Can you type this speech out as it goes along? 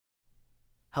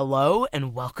Hello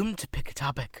and welcome to Pick a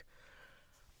Topic.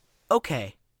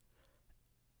 Okay,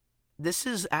 this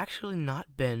has actually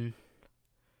not been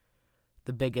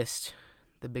the biggest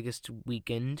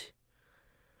weekend.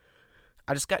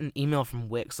 I just got an email from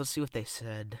Wix. Let's see what they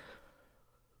said.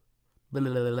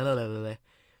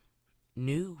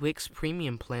 New Wix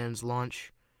premium plans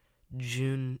launch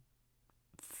June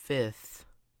 5th.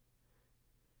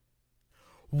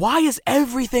 Why is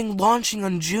everything launching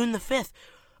on June the 5th?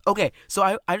 Okay,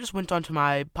 so I just went onto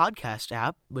my podcast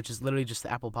app, which is literally just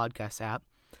the Apple Podcast app,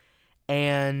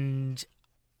 and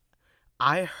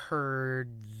I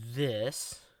heard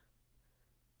this.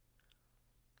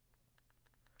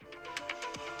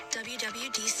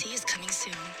 WWDC is coming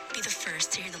soon. Be the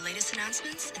first to hear the latest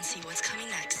announcements and see what's coming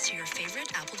next to your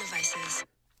favorite Apple devices.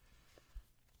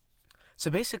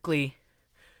 So basically,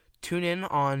 tune in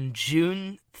on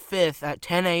June 5th at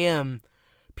 10 a.m.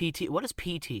 PT. What is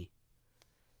PT?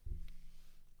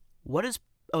 What is...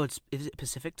 Oh, is it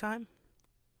Pacific time?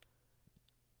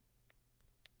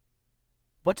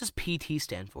 What does PT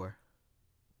stand for?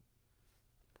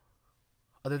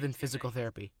 Other than physical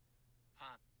therapy.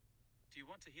 Do you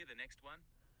want to hear the next one?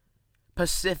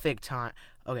 Pacific time.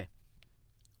 Okay.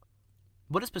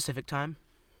 What is Pacific time?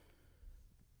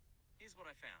 Here's what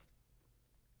I found.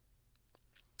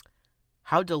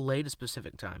 How delayed is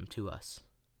Pacific time to us?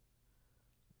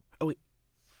 Oh, wait.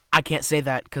 I can't say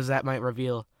that because that might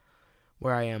reveal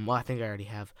where I am. Well, I think I already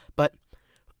have. But,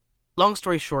 long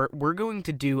story short, we're going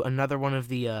to do another one of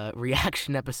the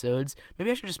reaction episodes.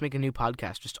 Maybe I should just make a new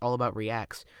podcast just all about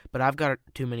reacts. But I've got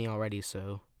too many already,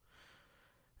 so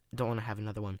don't want to have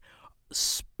another one.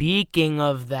 Speaking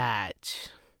of that,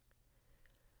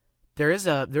 there is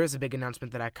a big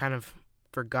announcement that I kind of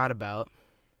forgot about.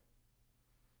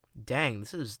 Dang,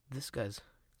 this guy's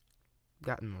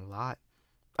gotten a lot.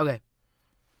 Okay.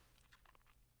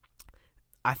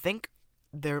 I think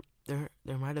there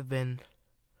might have been,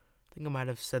 I think I might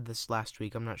have said this last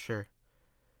week, I'm not sure.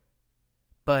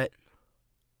 But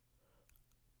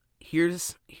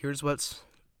here's what's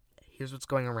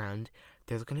going around.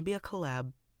 There's going to be a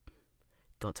collab.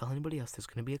 Don't tell anybody else. There's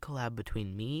going to be a collab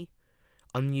between me,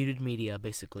 Unmuted Media,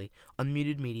 basically.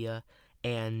 Unmuted Media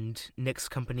and Nick's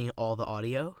company, All the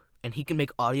Audio. And he can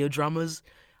make audio dramas.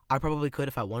 I probably could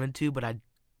if I wanted to, but I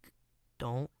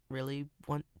don't really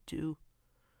want to.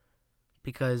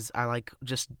 Because I like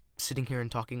just sitting here and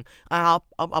talking. I'll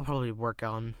probably work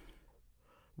on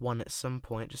one at some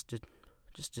point just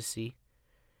to see.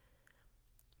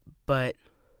 But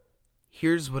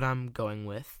here's what I'm going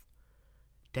with.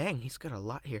 Dang, he's got a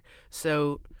lot here.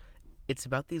 So it's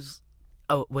about these.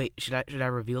 Oh wait, should I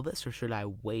reveal this or should I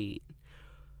wait?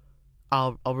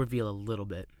 I'll reveal a little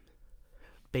bit.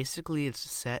 Basically, it's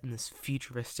set in this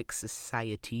futuristic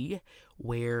society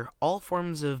where all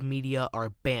forms of media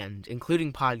are banned,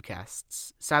 including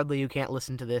podcasts. Sadly, you can't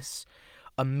listen to this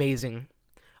amazing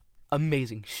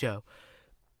show.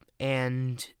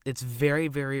 And it's very,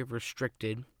 very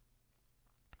restricted.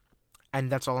 And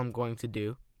that's all I'm going to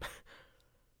do.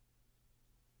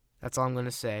 That's all I'm going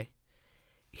to say.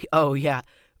 Oh, yeah.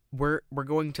 We're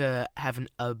going to have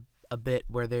a bit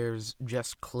where there's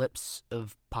just clips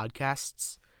of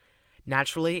podcasts.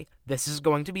 Naturally, this is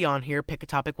going to be on here. Pick a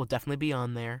Topic will definitely be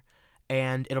on there.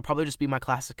 And it'll probably just be my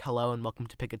classic hello and welcome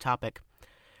to Pick a Topic.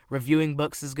 Reviewing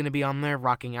books is going to be on there.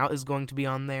 Rocking Out is going to be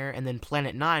on there. And then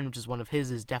Planet 9, which is one of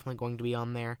his, is definitely going to be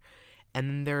on there. And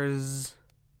then there's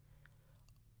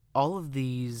all of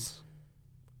these...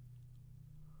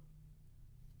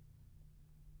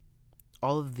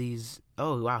 Oh,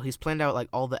 wow. He's planned out, like,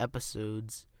 all the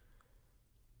episodes.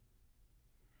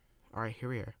 Alright, here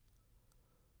we are.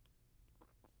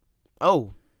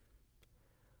 Oh.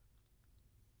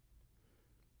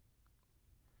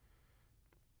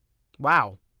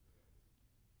 Wow.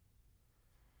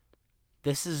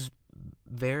 This is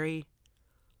very,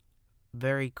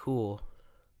 very cool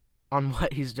on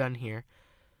what he's done here.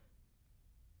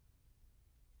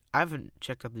 I haven't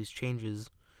checked out these changes,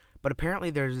 but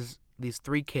apparently there's these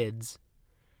three kids.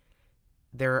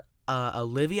 They're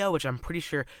Olivia, which I'm pretty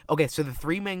sure... Okay, so the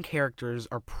three main characters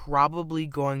are probably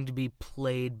going to be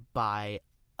played by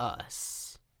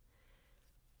us.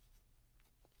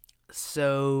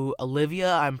 So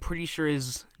Olivia, I'm pretty sure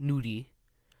is Nudie.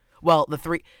 Well, the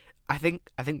three... I think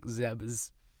Zeb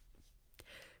is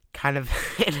kind of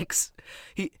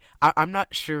I'm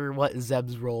not sure what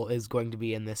Zeb's role is going to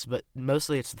be in this, but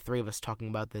mostly it's the three of us talking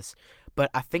about this. But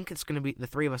I think it's going to be... The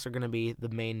three of us are going to be the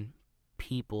main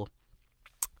people.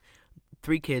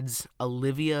 Three kids,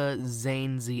 Olivia,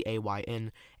 Zayn,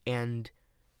 Zayn, and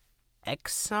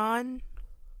Exxon?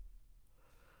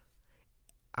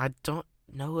 I don't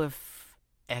know if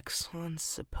Exxon's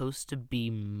supposed to be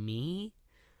me,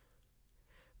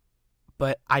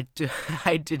 but I did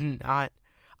not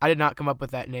come up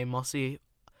with that name. I'll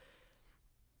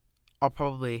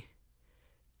probably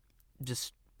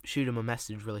just shoot him a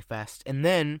message really fast. And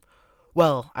then,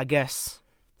 well, I guess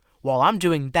while I'm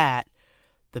doing that,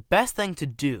 the best thing to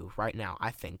do right now,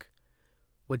 I think,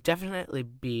 would definitely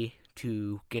be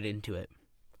to get into it.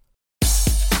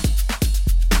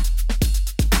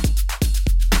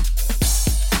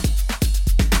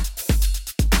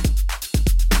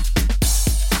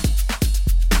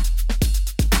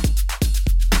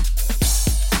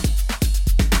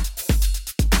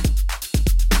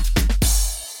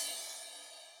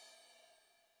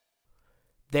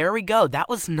 There we go. That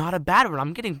was not a bad one.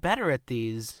 I'm getting better at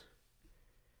these.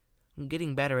 So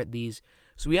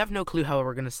we have no clue how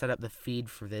we're going to set up the feed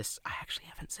for this. I actually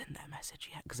haven't sent that message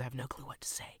yet because I have no clue what to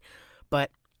say.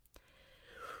 But,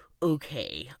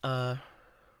 okay. I'm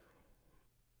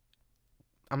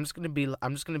just going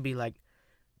to be like,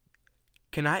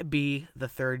 can I be the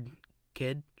third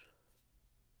kid?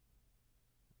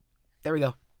 There we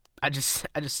go. I just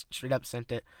straight up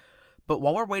sent it. But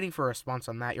while we're waiting for a response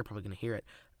on that, you're probably going to hear it.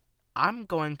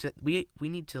 We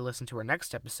need to listen to our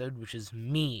next episode, which is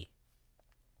Me.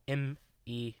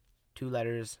 M-E, 2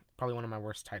 letters, probably one of my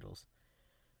worst titles.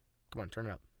 Come on, turn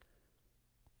it up.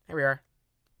 Here we are.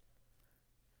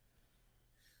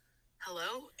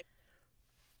 Hello?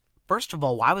 First of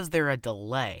all, why was there a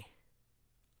delay?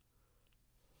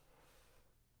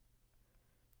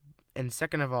 And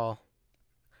second of all,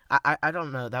 I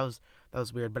don't know, that was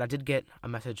weird, but I did get a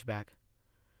message back.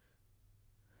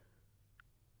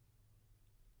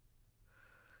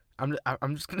 I'm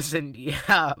just gonna send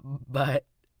yeah, but ...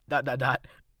 and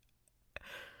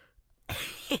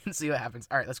see what happens.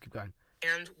 All right, let's keep going.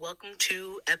 And welcome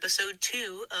to episode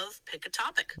 2 of Pick a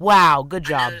Topic. Wow, good I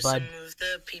job, know bud. some of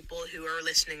the people who are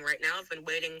listening right now have been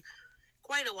waiting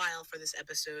quite a while for this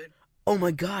episode. Oh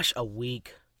my gosh, a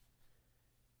week.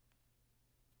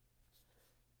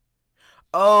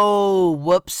 Oh,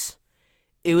 whoops.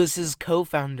 It was his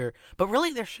co-founder. But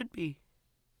really, there should be.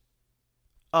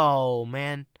 Oh,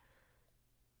 man.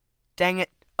 Dang it.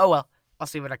 Oh, well. I'll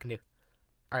see what I can do.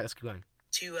 All right, let's keep going.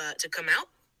 To come out.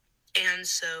 And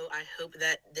so I hope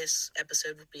that this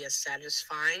episode will be as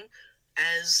satisfying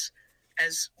as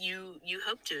you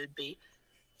hoped it would be.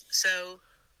 So,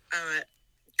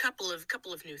 couple of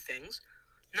new things.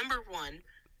 Number one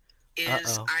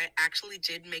is I actually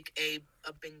did make a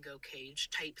bingo cage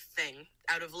type thing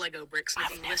out of Lego bricks. And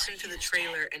if you listen to the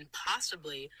trailer, and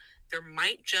possibly there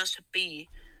might just be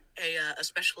a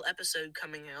special episode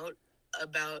coming out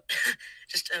about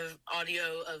just of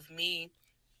audio of me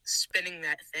spinning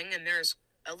that thing, and there's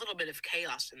a little bit of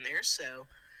chaos in there, so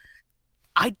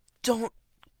I don't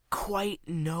quite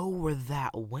know where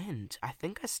that went. I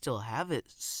think I still have it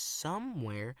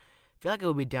somewhere. I feel like it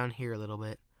would be down here a little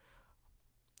bit.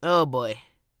 Oh boy.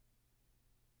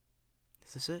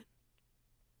 Is this it?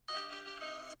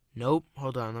 Nope.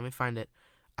 Hold on, let me find it.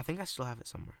 I think I still have it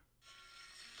somewhere.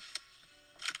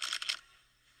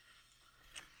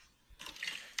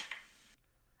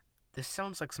 This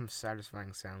sounds like some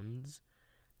satisfying sounds.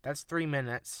 That's 3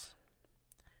 minutes.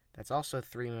 That's also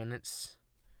 3 minutes.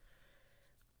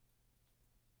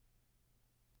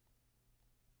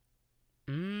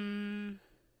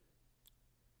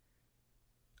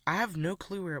 I have no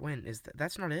clue where it went.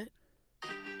 That's not it?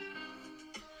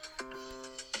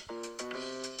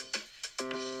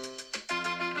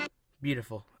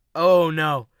 Beautiful. Oh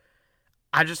no.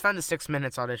 I just found the 6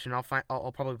 minutes audition.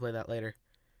 I'll probably play that later.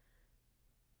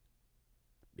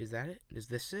 Is that it? Is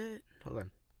this it? Hold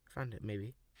on. Found it,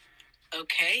 maybe.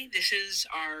 okay, this is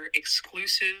our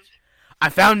exclusive I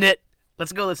found it!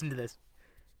 Let's go listen to this.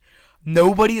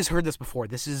 Nobody has heard this before.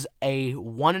 This is a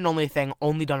one and only thing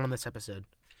only done on this episode.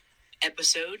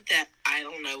 episode that I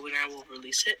don't know when I will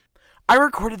release it, I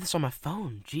recorded this on my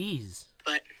phone. Jeez.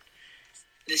 but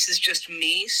this is just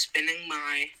me spinning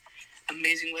my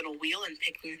amazing little wheel and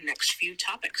picking the next few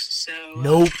topics. So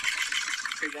Nope.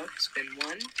 here we go. Spin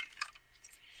one,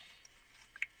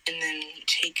 and then you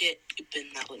take it. You open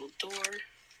that little door.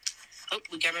 Oh,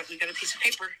 we got a piece of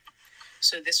paper.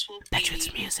 So this will Bet be you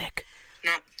it's music.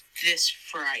 not this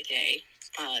Friday.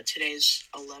 Today's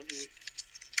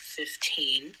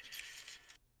 11/15.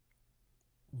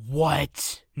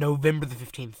 What? November the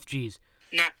 15th. Jeez.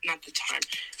 Not the time,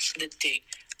 the date.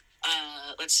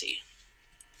 Let's see.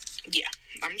 Yeah,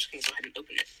 I'm just gonna go ahead and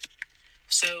open it.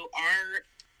 So our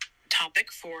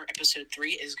topic for episode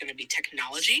 3 is gonna be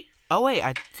technology. Oh, wait.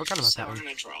 I forgot about So that I'm one.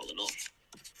 gonna draw a little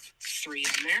 3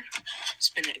 on there.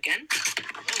 Spin it again.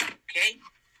 Okay.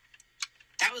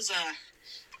 That was a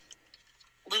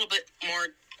little bit more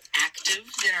active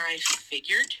than I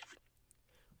figured.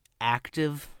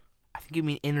 Active? I think you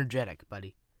mean energetic,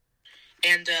 buddy.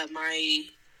 And my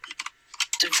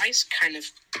device kind of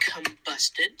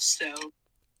combusted, so...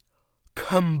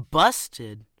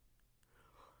 Combusted?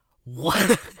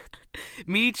 What?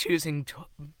 Me choosing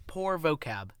poor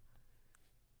vocab.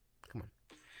 Come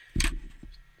on.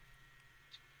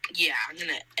 Yeah, I'm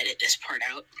gonna edit this part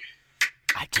out.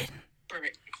 I didn't.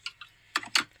 Perfect.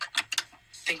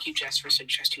 Thank you, Jess, for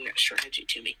suggesting that strategy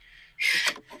to me.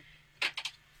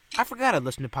 I forgot I'd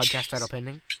listened to podcast title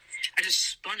pending. I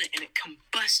just spun it and it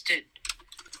combusted.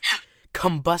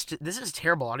 Combusted. This is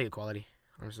terrible audio quality,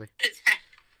 honestly.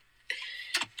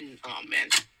 Oh, man.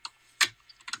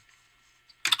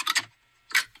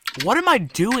 What am I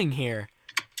doing here?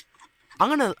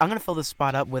 I'm gonna fill this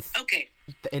spot up with Okay.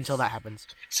 Until that happens.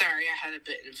 Sorry, I had a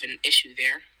bit of an issue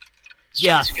there.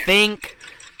 Yeah, Let's go. think.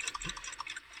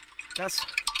 That's.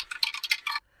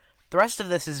 The rest of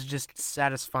this is just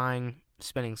satisfying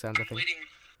spinning sounds, I think. Waiting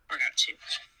for that to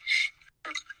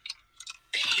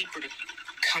paper to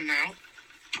come out.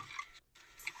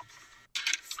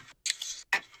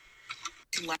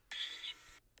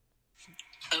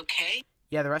 Okay.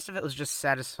 Yeah, the rest of it was just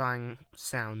satisfying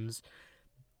sounds.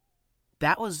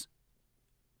 That was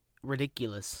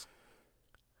ridiculous.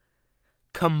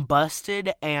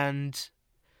 Combusted and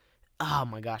oh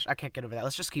my gosh, I can't get over that.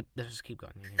 Let's just keep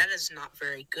going here. That is not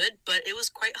very good, but it was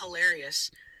quite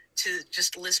hilarious to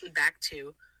just listen back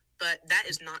to. But that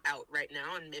is not out right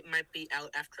now, and it might be out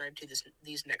after I do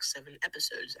these next 7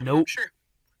 episodes. I'm Nope. not sure.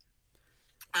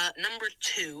 Number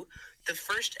 2, the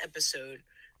first episode.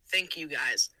 Thank you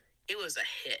guys. It was a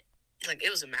hit. Like, it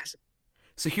was a massive.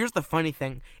 So here's the funny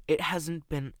thing. It hasn't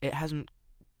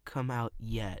come out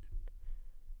yet.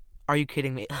 Are you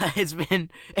kidding me?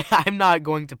 I'm not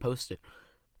going to post it.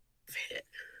 hit.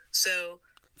 So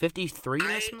 53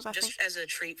 listens, I think. just as a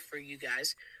treat for you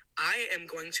guys, I am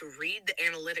going to read the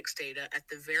analytics data at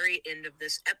the very end of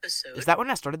this episode. Is that when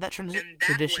I started that and that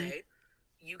tradition? way,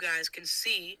 you guys can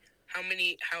see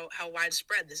how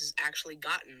widespread this has actually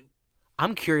gotten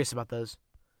I'm curious about those.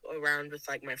 around with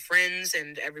like my friends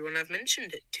and everyone I've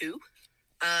mentioned it to.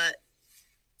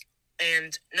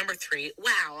 And number 3,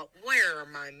 wow, where are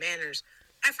my manners?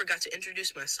 I forgot to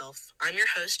introduce myself. I'm your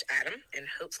host, Adam, and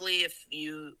hopefully if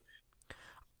you...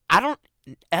 I don't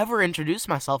ever introduce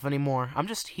myself anymore. I'm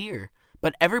just here.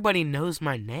 But everybody knows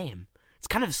my name. It's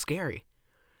kind of scary.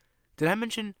 Did I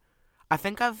mention... I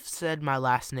think I've said my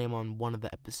last name on one of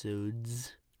the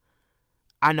episodes.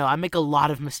 I know, I make a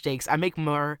lot of mistakes. I make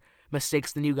more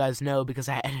mistakes than you guys know because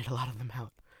I edit a lot of them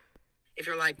out. If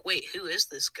you're like, wait, who is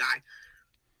this guy?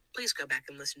 Please go back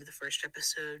and listen to the first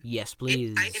episode. Yes,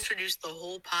 please. I introduced the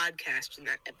whole podcast in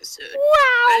that episode. Wow!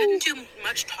 I didn't do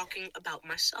much talking about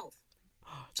myself.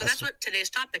 So that's what today's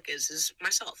topic is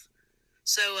myself.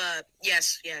 So,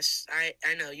 yes,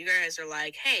 I know. You guys are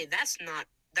like, hey, that's not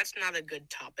a good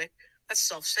topic. That's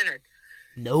self-centered.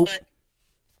 Nope.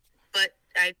 But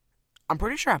I'm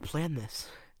pretty sure I planned this.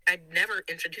 I'd never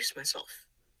introduced myself.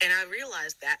 And I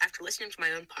realized that after listening to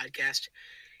my own podcast.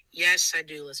 Yes, I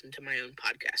do listen to my own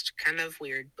podcast. Kind of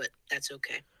weird, but that's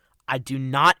okay. I do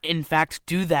not, in fact,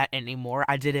 do that anymore.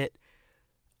 I did it,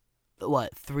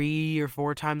 3 or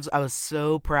 4 times? I was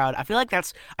so proud. I feel like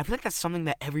that's something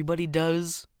that everybody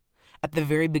does at the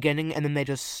very beginning, and then they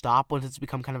just stop once it's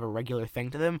become kind of a regular thing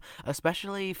to them.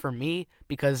 Especially for me,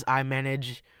 because I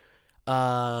manage,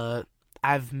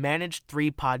 I've managed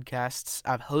 3 podcasts.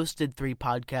 I've hosted 3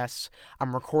 podcasts.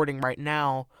 I'm recording right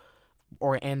now.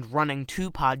 And running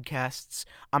 2 podcasts.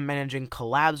 I'm managing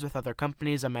collabs with other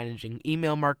companies. I'm managing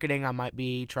email marketing. I might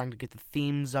be trying to get the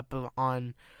themes up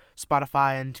on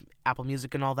Spotify and Apple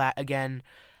Music and all that again.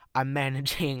 I'm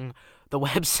managing the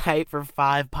website for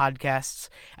 5 podcasts.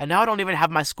 And now I don't even have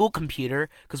my school computer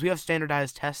because we have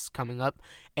standardized tests coming up.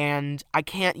 And I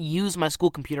can't use my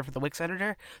school computer for the Wix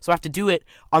editor. So I have to do it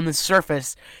on the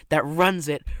Surface that runs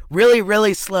it really,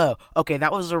 really slow. Okay,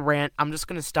 that was a rant. I'm just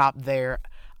going to stop there.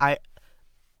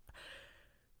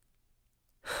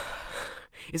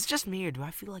 Is it just me, or do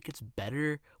I feel like it's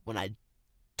better when I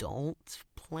don't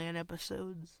plan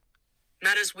episodes?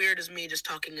 Not as weird as me just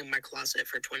talking in my closet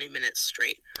for 20 minutes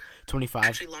straight. 25,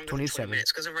 Actually longer 27. than 20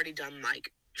 minutes, because I've already done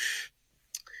like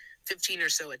 15 or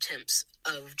so attempts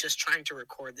of just trying to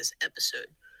record this episode.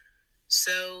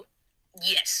 So,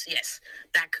 yes.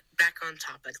 Back on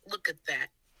topic. Look at that.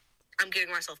 I'm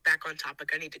getting myself back on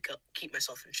topic. I need to keep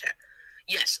myself in check.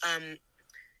 Yes,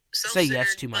 Say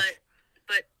yes too much.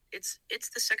 But it's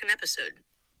the second episode.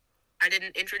 I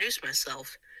didn't introduce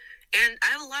myself. And I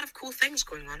have a lot of cool things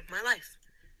going on in my life.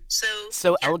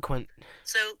 So yeah, eloquent.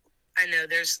 so I know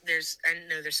there's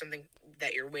something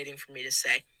that you're waiting for me to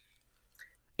say.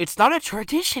 It's not a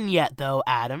tradition yet, though,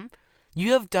 Adam.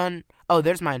 You have done. Oh,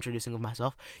 there's my introducing of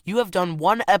myself. You have done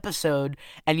one episode,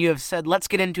 and you have said, let's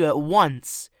get into it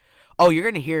once. Oh, you're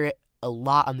going to hear it a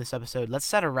lot on this episode. Let's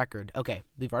set a record. Okay,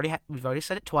 we've already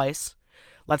said it twice.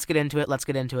 Let's get into it. Let's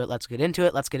get into it. Let's get into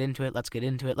it. Let's get into it. Let's get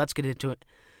into it. Let's get into it.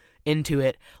 Into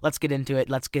it. Let's get into it.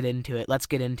 Let's get into it. Let's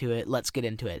get into it. Let's get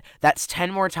into it. That's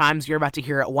 10 more times. You're about to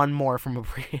hear it one more from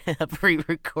a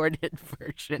pre-recorded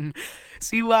version.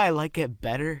 See why I like it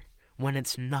better when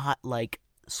it's not like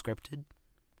scripted?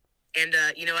 And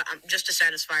you know what? Just to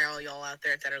satisfy all y'all out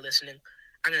there that are listening,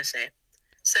 I'm gonna say it.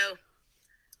 So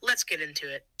let's get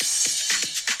into it.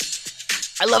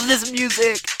 I love this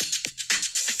music.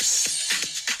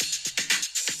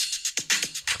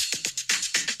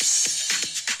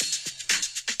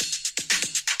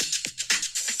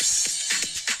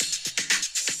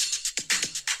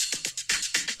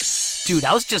 Dude,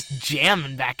 I was just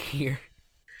jamming back here.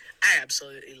 I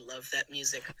absolutely love that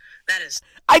music. That is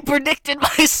I predicted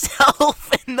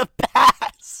myself in the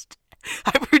past.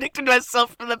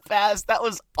 That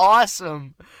was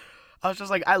awesome. I was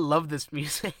just like, I love this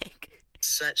music.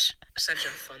 such a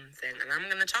fun thing, and I'm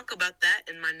gonna talk about that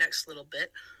in my next little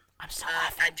bit. I'm so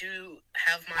I do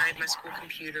have my school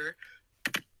computer.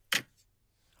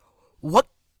 What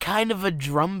kind of a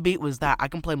drum beat was that? I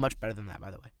can play much better than that,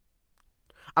 by the way.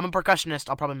 I'm a percussionist.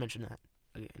 I'll probably mention that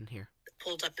in here.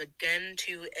 Pulled up again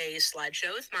to a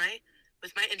slideshow with my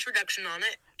introduction on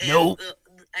it. And Nope.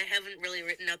 I haven't really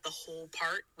written out the whole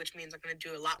part, which means I'm going to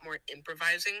do a lot more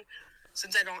improvising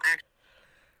since I don't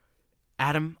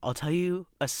Adam, I'll tell you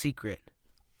a secret.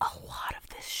 A lot of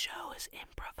this show is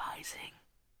improvising.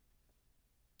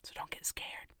 So don't get scared.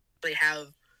 actually have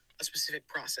a specific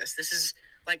process. This is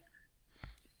like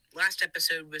last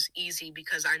episode was easy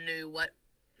because I knew what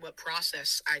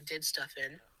process I did stuff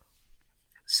in.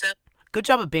 So Good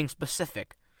job of being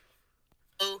specific.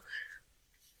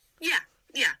 yeah.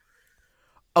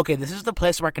 Okay, this is the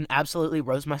place where I can absolutely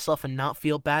roast myself and not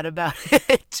feel bad about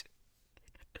it.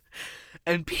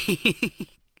 And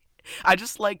I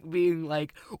just like being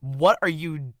like, what are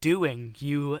you doing,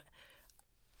 you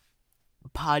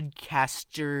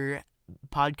podcasting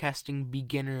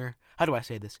beginner? How do I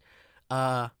say this?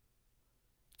 You're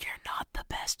not the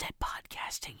best at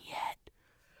podcasting yet.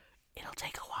 It'll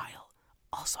take a while.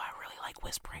 Also, I really like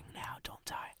whispering now,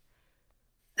 don't I?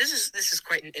 This is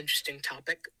quite an interesting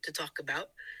topic to talk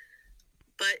about,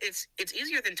 but it's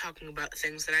easier than talking about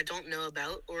things that I don't know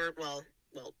about, or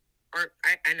aren't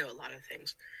I know a lot of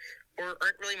things, or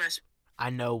aren't really my. I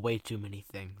know way too many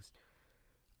things.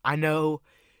 I know.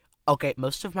 Okay,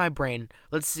 most of my brain.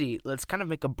 Let's see. Let's kind of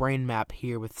make a brain map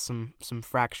here with some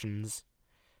fractions.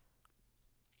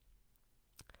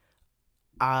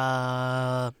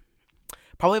 Probably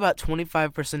about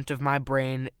 25% of my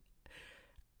brain,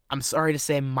 I'm sorry to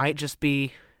say, might just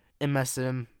be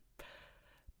MSM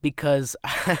because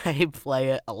I play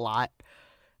it a lot.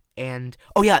 And,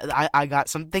 oh yeah, I got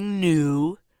something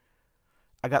new.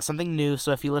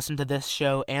 So if you listen to this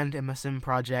show and MSM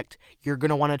Project, you're going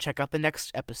to want to check out the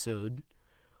next episode.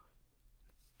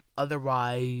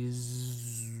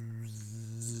 Otherwise,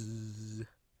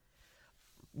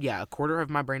 yeah, a quarter of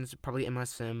my brain is probably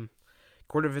MSM.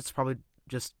 Quarter of it's probably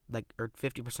just like, or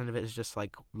 50% of it is just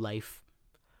like life.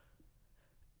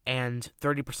 And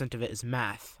 30% of it is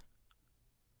math.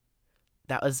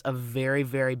 That was a very,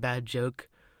 very bad joke.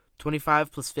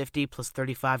 25 plus 50 plus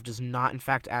 35 does not, in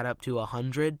fact, add up to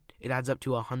 100. It adds up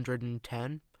to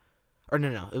 110. Or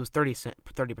no, it was 30%,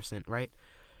 right?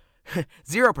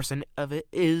 0% of it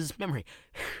is memory.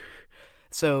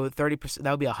 So 30%,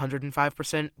 that would be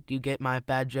 105%. Do you get my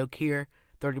bad joke here?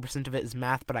 30% of it is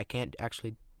math, but I can't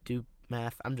actually do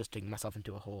math. I'm just digging myself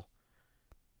into a hole.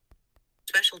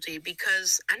 Specialty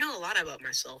because I know a lot about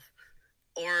myself,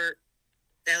 or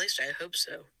at least I hope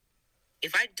so.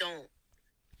 If I don't,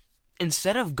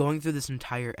 instead of going through this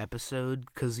entire episode,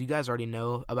 because you guys already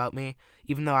know about me,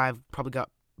 even though I've probably got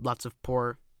lots of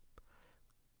poor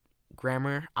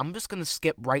grammar, I'm just going to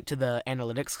skip right to the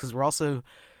analytics, because we're also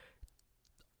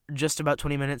just about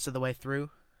 20 minutes of the way through.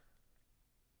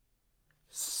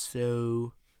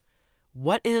 So,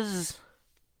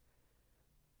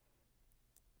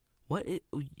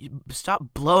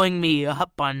 stop blowing me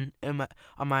up on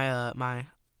my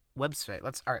website.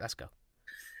 Let's go.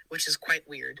 which is quite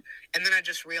weird. And then I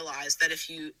just realized that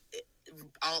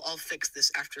I'll fix this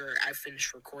after I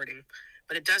finish recording.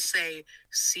 but it does say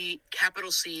C,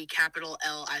 capital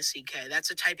L-I-C-K.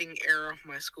 That's a typing error on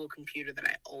my school computer that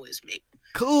I always make.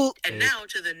 Cool. And now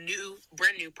to the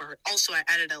brand new part. Also, I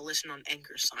added a listen on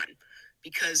Anchor sign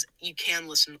because you can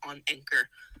listen on Anchor.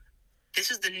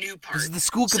 This is the new part. This is the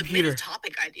school computer. Submit a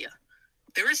topic idea.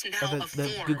 There is now a the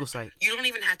form. Google site. You don't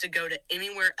even have to go to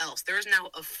anywhere else. There is now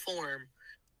a form,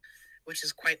 which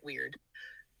is quite weird.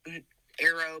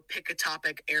 Arrow, pick a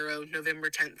topic, arrow, November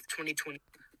 10th, 2020.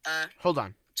 Hold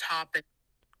on. Topic.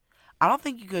 I don't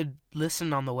think you could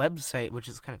listen on the website, which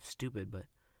is kind of stupid, but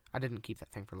I didn't keep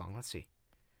that thing for long. Let's see.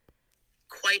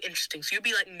 Quite interesting. So you'll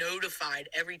be like notified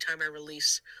every time I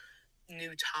release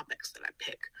new topics that I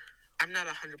pick. I'm not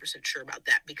 100% sure about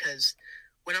that because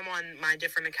when I'm on my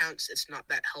different accounts, it's not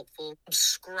that helpful.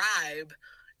 Subscribe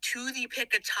to the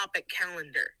Pick a Topic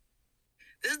calendar.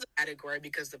 This is the category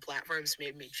because the platforms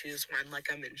made me choose one, like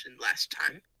I mentioned last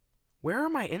time. Where are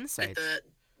my Like insights?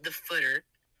 the footer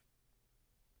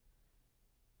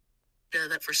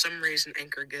that for some reason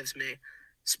Anchor gives me.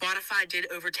 Spotify did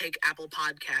overtake Apple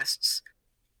Podcasts.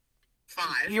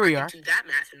 5. Here we I are. can do that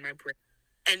math in my brain.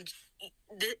 And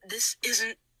this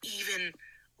isn't even...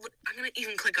 I'm going to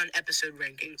even click on episode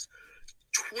rankings.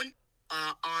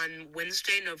 On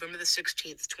Wednesday, November the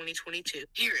 16th, 2022.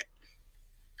 Hear it.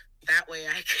 That way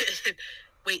I could...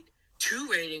 Wait, 2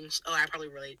 ratings? Oh, I probably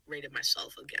rated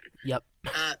myself again. Yep.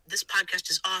 This podcast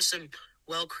is awesome.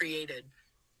 Well created.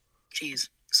 Jeez.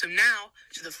 So now,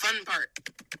 to the fun part.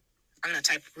 I'm going to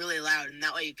type really loud, and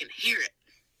that way you can hear it.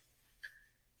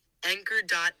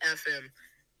 Anchor.fm.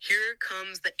 Here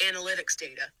comes the analytics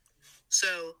data.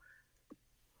 So...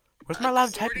 Where's my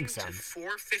loud typing according sound? to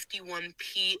 4:51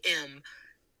 p.m.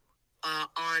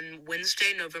 On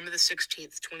Wednesday, November the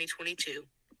 16th, 2022,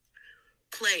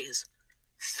 plays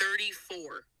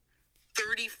 34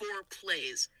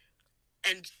 plays,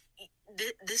 and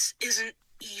this isn't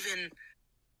even.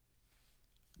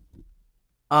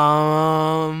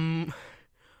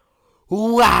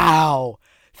 Wow.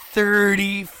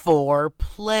 34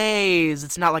 plays.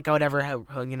 It's not like I would ever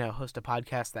host a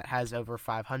podcast that has over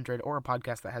 500 or a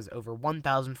podcast that has over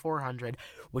 1,400,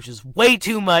 which is way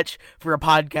too much for a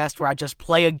podcast where I just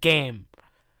play a game.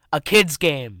 A kid's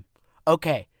game.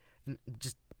 Okay. I'm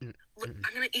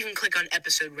going to even click on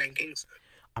episode rankings.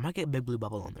 I might get Big Blue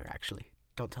Bubble on there, actually.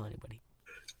 Don't tell anybody.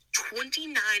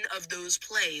 29 of those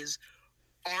plays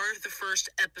are the first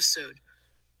episode.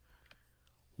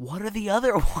 What are the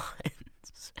other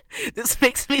ones? This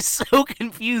makes me so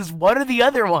confused. What are the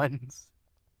other ones?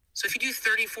 So if you do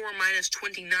 34 minus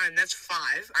 29, that's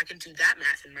 5. I can do that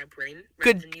math in my brain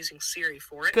rather Good. than using Siri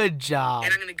for it. Good job.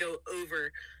 And I'm going to go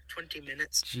over 20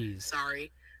 minutes. Jeez.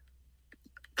 Sorry.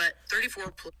 But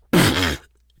 34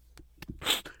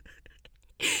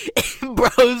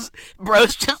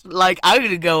 Bro's just like, I'm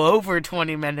gonna go over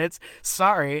 20 minutes.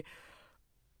 Sorry.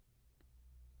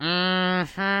 I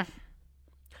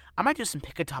might do some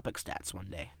pick a topic stats one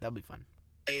day. That'll be fun.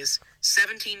 plays,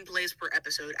 17 plays per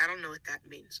episode. I don't know what that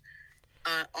means.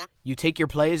 You take your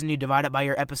plays and you divide it by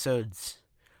your episodes.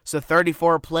 So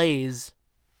 34 plays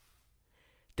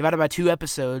divided by 2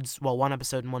 episodes, well, 1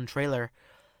 episode and 1 trailer,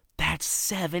 that's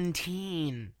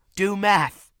 17. Do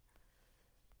math.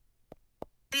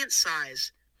 Audience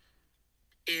size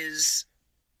is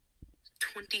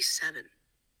 27.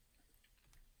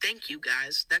 Thank you,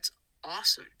 guys. That's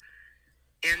awesome.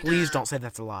 And Please don't say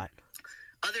that's a lot.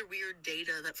 other weird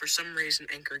data that for some reason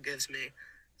Anchor gives me.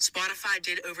 Spotify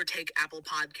did overtake Apple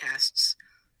Podcasts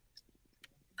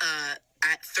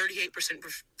at 38%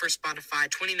 for Spotify,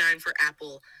 29% for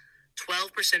Apple,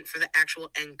 12% for the actual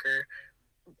Anchor.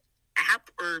 App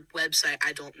or website,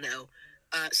 I don't know.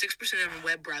 6% on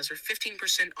web browser,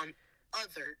 15% on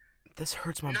other. This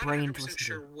hurts my Not brain 100% to listen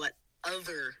sure to. what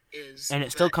other is. And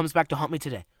it still but- comes back to haunt me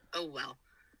today. Oh, well.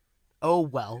 Oh,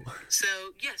 well. So,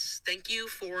 yes, thank you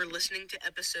for listening to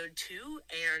episode 2,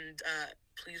 and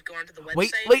please go onto the website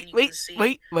Wait, and you can see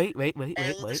wait. all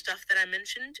of the stuff that I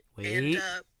mentioned. And,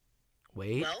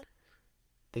 Wait. well,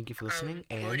 Thank you for listening.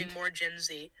 quoting And more Gen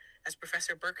Z, as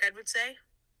Professor Burkhead would say,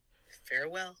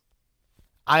 farewell.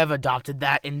 I have adopted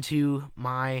that into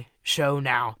my show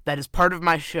now. That is part of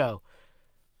my show.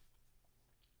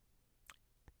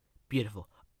 Beautiful.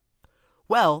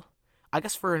 Well, I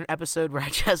guess for an episode where I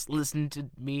just listened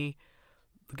to me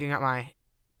looking at my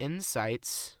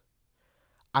insights,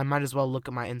 I might as well look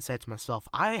at my insights myself.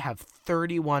 I have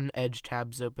 31 Edge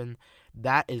tabs open.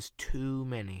 That is too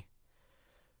many.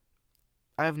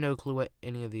 I have no clue what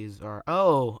any of these are.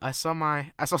 Oh, I saw in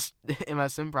my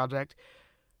sim project.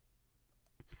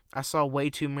 I saw way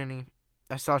too many.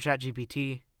 I saw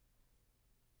ChatGPT.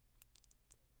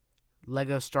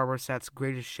 Lego Star Wars sets,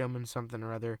 Greatest Showman, something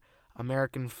or other,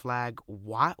 American flag.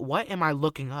 What am I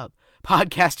looking up?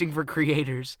 Podcasting for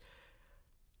creators.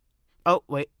 Oh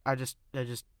wait, I just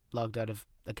logged out of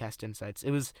the Cast Insights.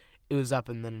 It was up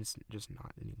and then it's just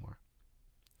not anymore.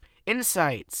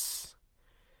 Insights.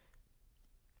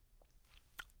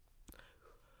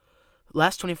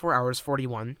 Last 24 hours,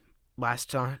 41.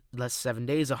 Last 7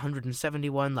 days,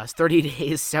 171. Last 30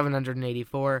 days,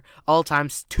 784. All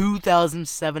times,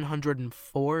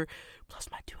 2,704.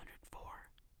 Plus my 204.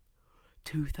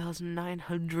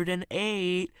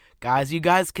 2,908. Guys, you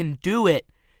guys can do it.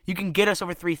 You can get us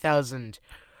over 3,000.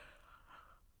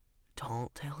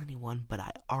 Don't tell anyone, but I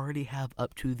already have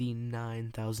up to the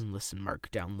 9,000 listen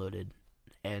mark downloaded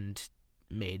and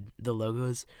made the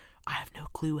logos. I have no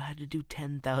clue how to do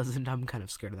 10,000. I'm kind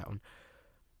of scared of that one.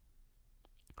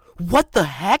 What the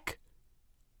heck?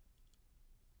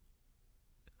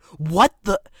 What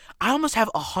the? I almost have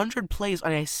 100 plays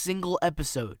on a single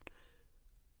episode.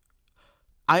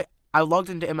 I logged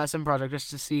into MSM Project just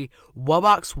to see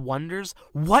Wubbox Wonders.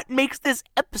 What makes this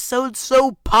episode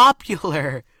so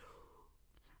popular?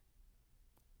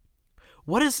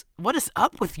 What is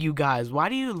up with you guys? Why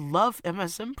do you love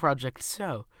MSM Project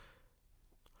so?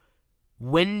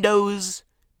 Windows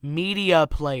Media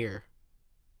Player.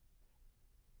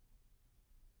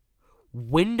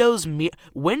 Windows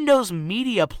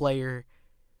Media Player.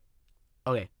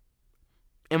 Okay.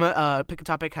 Pick a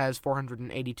Topic has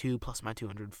 482 plus my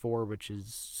 204, which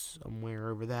is somewhere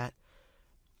over that.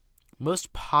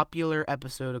 Most popular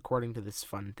episode according to this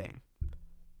fun thing.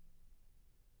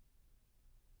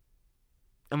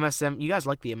 MSM, you guys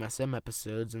like the MSM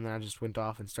episodes, and then I just went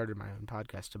off and started my own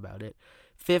podcast about it.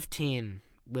 15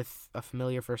 with a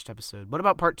familiar first episode. What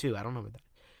about part 2? I don't know about that.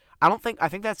 I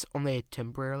think that's only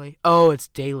temporarily. Oh, it's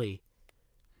daily.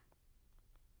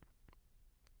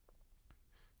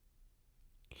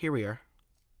 Here we are.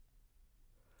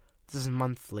 This is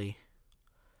monthly.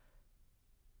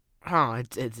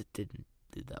 It didn't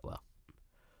do that well.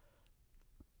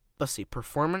 Let's see,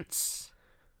 performance.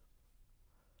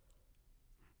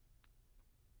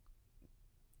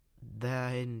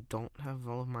 I don't have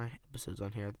all of my episodes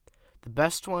on here. The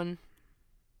best one.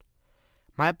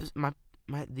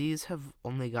 These have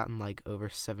only gotten like over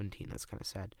 17. That's kind of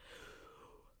sad.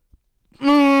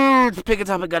 Pick a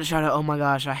Topic got a shout out. Oh my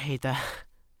gosh, I hate that.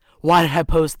 Why did I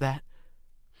post that?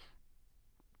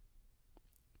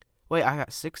 Wait, I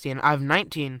got 16. I have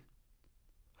 19.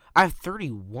 I have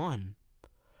 31.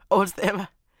 Oh, it's the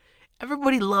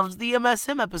everybody loves the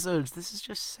MSM episodes. This is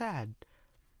just sad.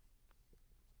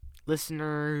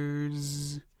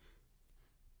 Listeners.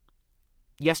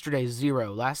 Yesterday,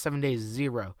 0. Last 7 days,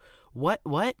 0. What?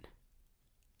 I'm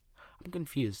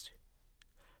confused.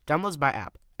 Downloads by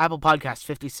app. Apple Podcast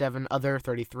 57, Other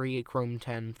 33, Chrome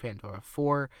 10, Pandora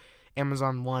 4,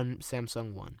 Amazon 1,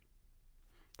 Samsung 1.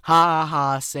 Ha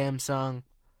ha, Samsung.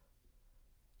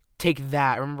 Take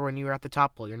that. Remember when you were at the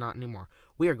top? Well, you're not anymore.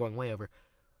 We are going way over.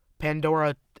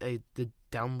 Pandora, they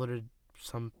downloaded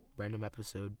some random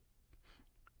episode.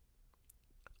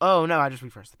 Oh, no, I just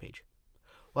refreshed the page.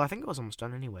 Well, I think it was almost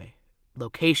done anyway.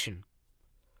 Location.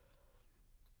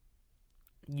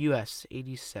 U.S.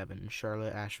 87,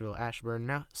 Charlotte, Asheville, Ashburn,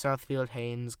 Southfield,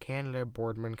 Haines, Candler,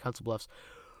 Boardman, Council Bluffs,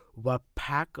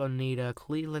 Wapakoneta,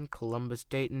 Cleveland, Columbus,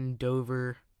 Dayton,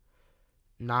 Dover,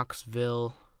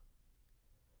 Knoxville.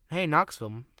 Hey,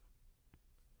 Knoxville.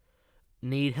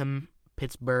 Needham,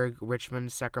 Pittsburgh,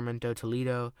 Richmond, Sacramento,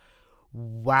 Toledo,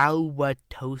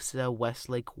 Wauwatosa,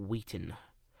 Westlake, Wheaton.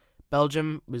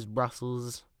 Belgium is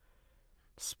Brussels.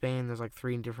 Spain, there's like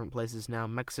 3 different places now.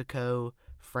 Mexico,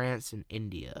 France, and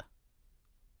India.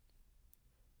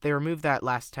 They removed that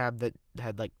last tab that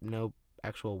had like no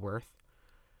actual worth.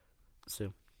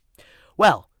 So,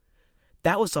 well,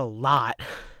 that was a lot.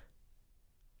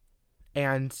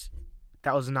 And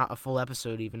that was not a full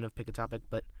episode even of Pick a Topic,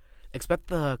 but expect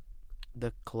the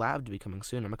collab to be coming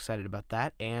soon. I'm excited about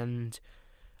that, and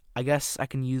I guess I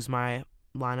can use my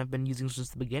line I've been using since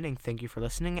the beginning. Thank you for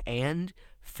listening, and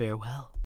farewell.